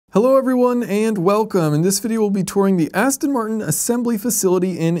Hello everyone and welcome. In this video we'll be touring the Aston Martin assembly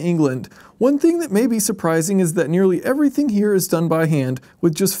facility in England. One thing that may be surprising is that nearly everything here is done by hand,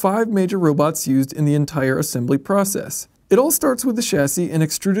 with just 5 major robots used in the entire assembly process. It all starts with the chassis and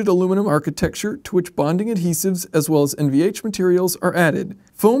extruded aluminum architecture to which bonding adhesives as well as NVH materials are added.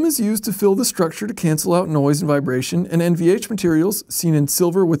 Foam is used to fill the structure to cancel out noise and vibration, and NVH materials, seen in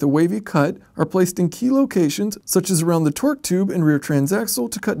silver with a wavy cut, are placed in key locations such as around the torque tube and rear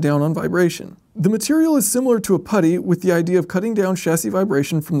transaxle to cut down on vibration. The material is similar to a putty, with the idea of cutting down chassis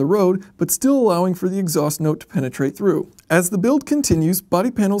vibration from the road, but still allowing for the exhaust note to penetrate through. As the build continues,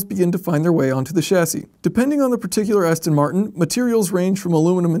 body panels begin to find their way onto the chassis. Depending on the particular Aston Martin, materials range from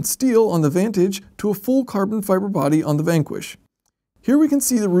aluminum and steel on the Vantage to a full carbon fiber body on the Vanquish. Here we can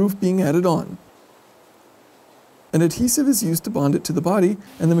see the roof being added on. An adhesive is used to bond it to the body,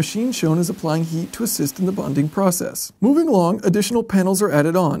 and the machine shown is applying heat to assist in the bonding process. Moving along, additional panels are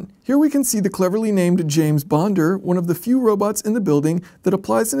added on. Here we can see the cleverly named James Bonder, one of the few robots in the building that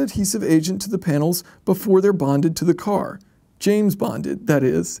applies an adhesive agent to the panels before they're bonded to the car. James bonded, that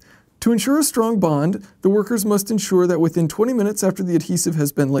is. To ensure a strong bond, the workers must ensure that within 20 minutes after the adhesive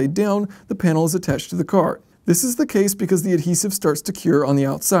has been laid down, the panel is attached to the car. This is the case because the adhesive starts to cure on the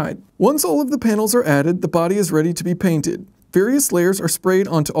outside. Once all of the panels are added, the body is ready to be painted. Various layers are sprayed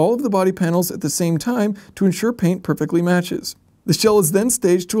onto all of the body panels at the same time to ensure paint perfectly matches. The shell is then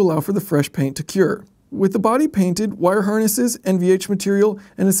staged to allow for the fresh paint to cure. With the body painted, wire harnesses, NVH material,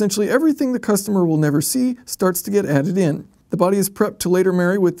 and essentially everything the customer will never see starts to get added in. The body is prepped to later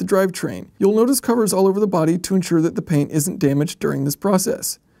marry with the drivetrain. You'll notice covers all over the body to ensure that the paint isn't damaged during this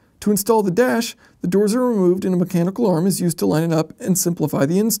process. To install the dash, the doors are removed and a mechanical arm is used to line it up and simplify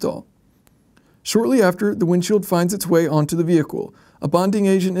the install. Shortly after, the windshield finds its way onto the vehicle. A bonding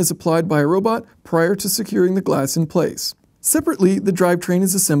agent is applied by a robot prior to securing the glass in place. Separately, the drivetrain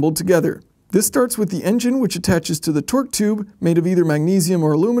is assembled together. This starts with the engine, which attaches to the torque tube, made of either magnesium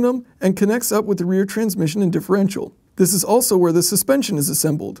or aluminum, and connects up with the rear transmission and differential. This is also where the suspension is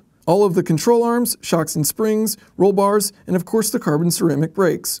assembled. All of the control arms, shocks and springs, roll bars, and of course the carbon ceramic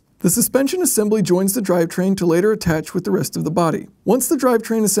brakes. The suspension assembly joins the drivetrain to later attach with the rest of the body. Once the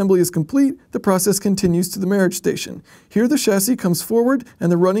drivetrain assembly is complete, the process continues to the marriage station. Here the chassis comes forward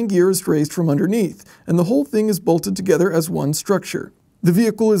and the running gear is raised from underneath, and the whole thing is bolted together as one structure. The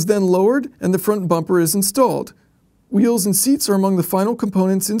vehicle is then lowered and the front bumper is installed. Wheels and seats are among the final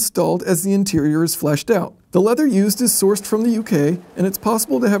components installed as the interior is fleshed out. The leather used is sourced from the UK, and it's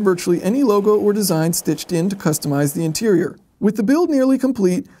possible to have virtually any logo or design stitched in to customize the interior. With the build nearly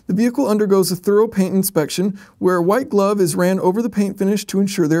complete, the vehicle undergoes a thorough paint inspection where a white glove is ran over the paint finish to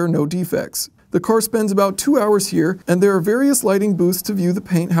ensure there are no defects. The car spends about 2 hours here, and there are various lighting booths to view the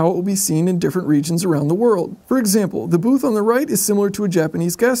paint how it will be seen in different regions around the world. For example, the booth on the right is similar to a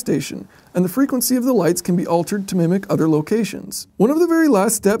Japanese gas station, and the frequency of the lights can be altered to mimic other locations. One of the very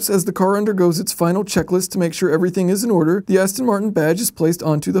last steps as the car undergoes its final checklist to make sure everything is in order, the Aston Martin badge is placed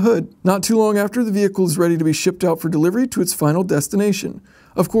onto the hood. Not too long after, the vehicle is ready to be shipped out for delivery to its final destination.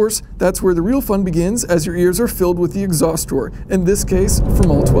 Of course, that's where the real fun begins, as your ears are filled with the exhaust roar, in this case from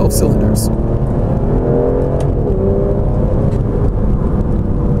all 12 cylinders.